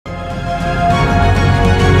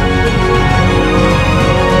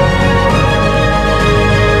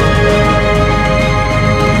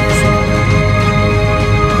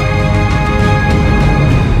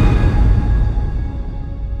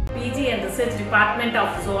Department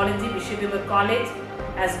of Zoology, Heber College,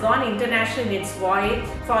 has gone international in its voyage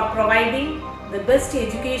for providing the best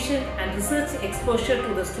education and research exposure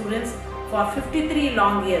to the students for 53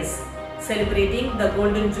 long years, celebrating the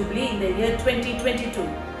Golden Jubilee in the year 2022.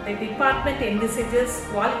 The department envisages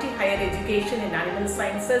quality higher education in animal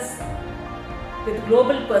sciences with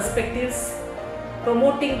global perspectives,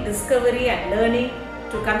 promoting discovery and learning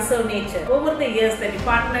to conserve nature. Over the years, the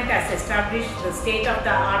department has established the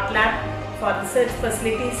state-of-the-art lab for research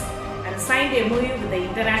facilities and signed MOU with the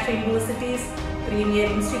international universities, premier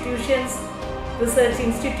institutions, research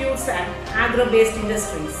institutes and agro-based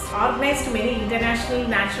industries. Organized many international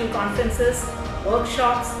national conferences,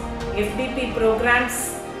 workshops, FDP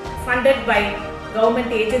programs funded by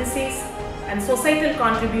government agencies and societal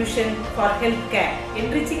contribution for healthcare,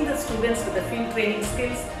 enriching the students with the field training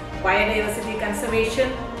skills, biodiversity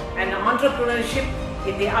conservation and entrepreneurship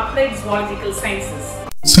in the applied zoological sciences.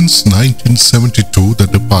 Since 1972, the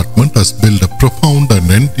department has built a profound and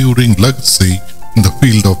enduring legacy in the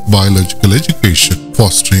field of biological education,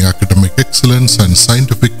 fostering academic excellence and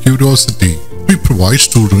scientific curiosity. We provide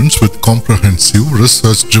students with comprehensive,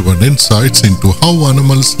 research-driven insights into how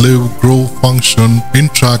animals live, grow, function,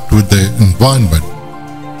 interact with their environment.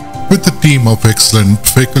 With a team of excellent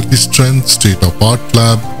faculty strength, state-of-art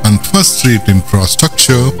lab, and first-rate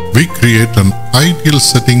infrastructure, we create an ideal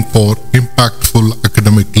setting for impactful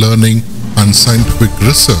academic learning and scientific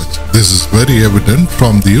research. This is very evident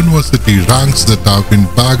from the university ranks that have been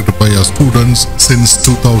bagged by our students since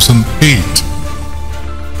 2008.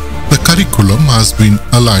 The curriculum has been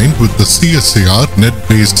aligned with the CSIR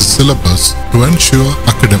NET-based syllabus to ensure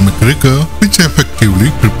academic rigor, which effectively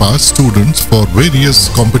prepares students for various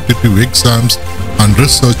competitive exams and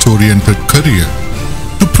research-oriented career.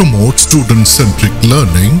 To promote student-centric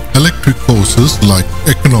learning, elective courses like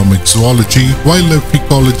economic zoology, wildlife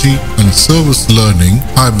ecology, and service learning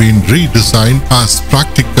have been redesigned as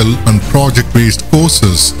practical and project-based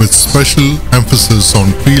courses with special emphasis on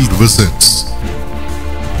field visits.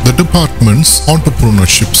 The department's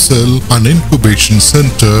entrepreneurship cell and incubation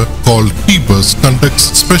center called Heber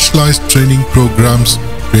conducts specialized training programs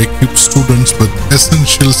to equip students with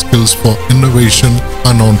essential skills for innovation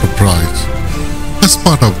and enterprise. As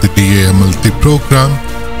part of the DAMLT program,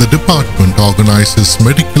 the department organizes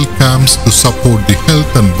medical camps to support the health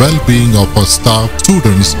and well-being of our staff,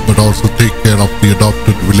 students, but also take care of the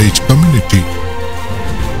adopted village community.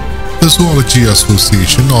 The Zoology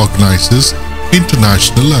Association organizes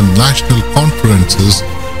international and national conferences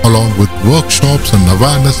along with workshops and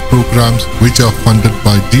awareness programs which are funded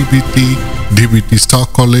by DBT Star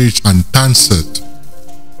College and TANSET.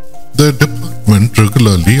 The department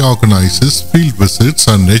regularly organizes field visits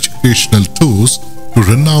and educational tours to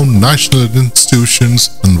renowned national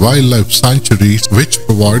institutions and wildlife sanctuaries which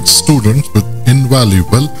provides students with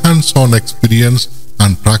invaluable hands-on experience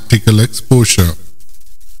and practical exposure.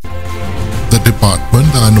 The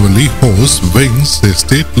department annually hosts WINGS, a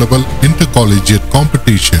state-level intercollegiate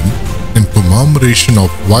competition in commemoration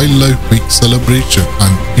of Wildlife Week celebration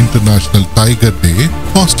and International Tiger Day,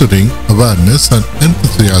 fostering awareness and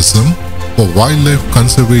enthusiasm for wildlife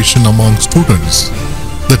conservation among students.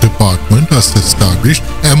 The department has established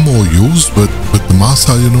MOUs with the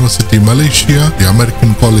Masa University Malaysia, the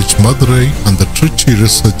American College Madurai, and the Trichy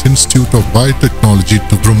Research Institute of Biotechnology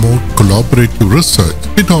to promote collaborative research.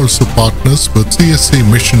 It also partners with CSI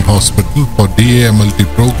Mission Hospital for DAMLT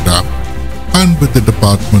program and with the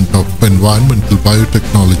Department of Environmental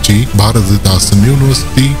Biotechnology, Bharathidasan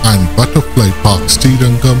University, and Butterfly Park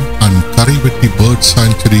Srirangam and Karivetti Bird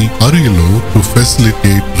Sanctuary, Ariyalur to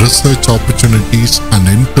facilitate research opportunities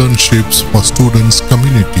and internships for students'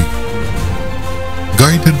 community.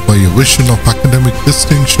 Guided by a vision of academic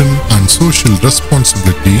distinction and social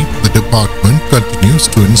responsibility, the department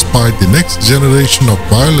continues to inspire the next generation of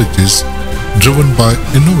biologists driven by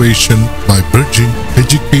innovation by bridging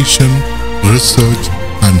education, research,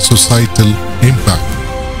 and societal impact.